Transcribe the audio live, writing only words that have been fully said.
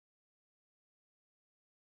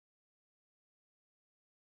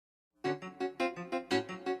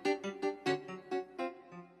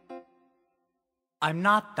I'm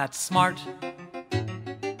not that smart.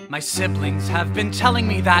 My siblings have been telling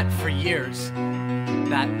me that for years,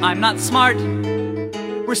 that I'm not smart.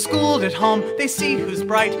 We're schooled at home, they see who's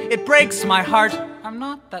bright. It breaks my heart, I'm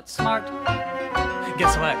not that smart.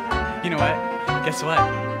 Guess what? You know what? Guess what?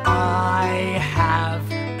 I have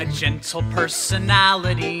a gentle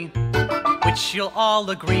personality, which you'll all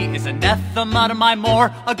agree is anathema to my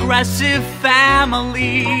more aggressive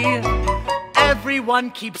family.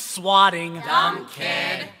 Everyone keeps swatting. Dumb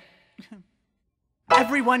kid.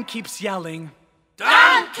 Everyone keeps yelling.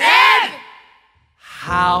 Dumb kid!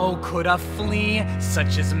 How could a flea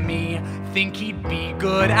such as me think he'd be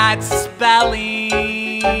good at spelling?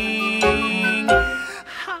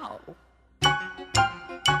 How?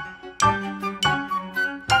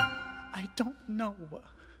 I don't know.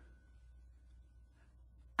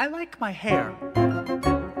 I like my hair.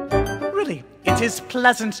 Really, it is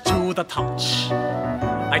pleasant to the touch.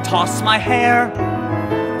 I toss my hair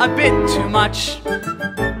a bit too much.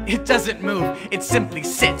 It doesn't move, it simply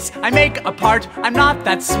sits. I make a part, I'm not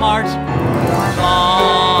that smart. Da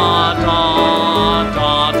da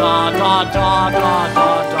da da da da da da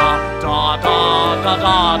da da da da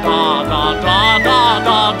da da da da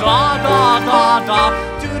da da da da.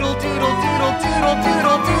 Doodle doodle doodle doodle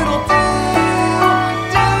doodle doodle doo.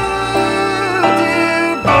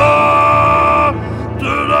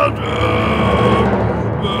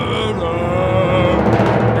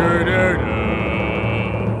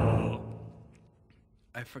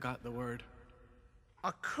 I forgot the word.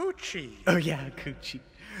 A coochie. Oh yeah, a coochie.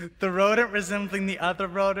 The rodent resembling the other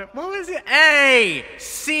rodent. What was it? A-C-O-U-C-H-I.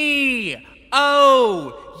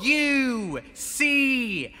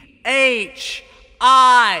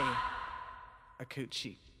 A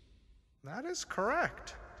coochie. That is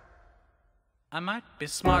correct. I might be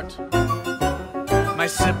smart. My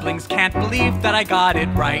siblings can't believe that I got it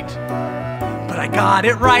right. But I got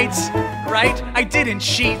it right, right? I didn't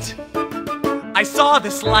cheat. I saw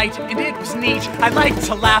this light and it was neat. I like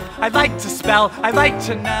to laugh, I like to spell, I like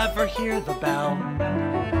to never hear the bell.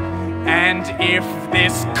 And if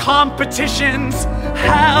this competition's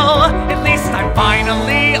hell, at least I'm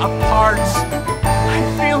finally a part. I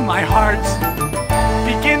feel my heart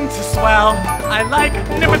begin to swell. I like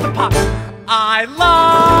nip at the pop. I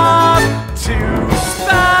love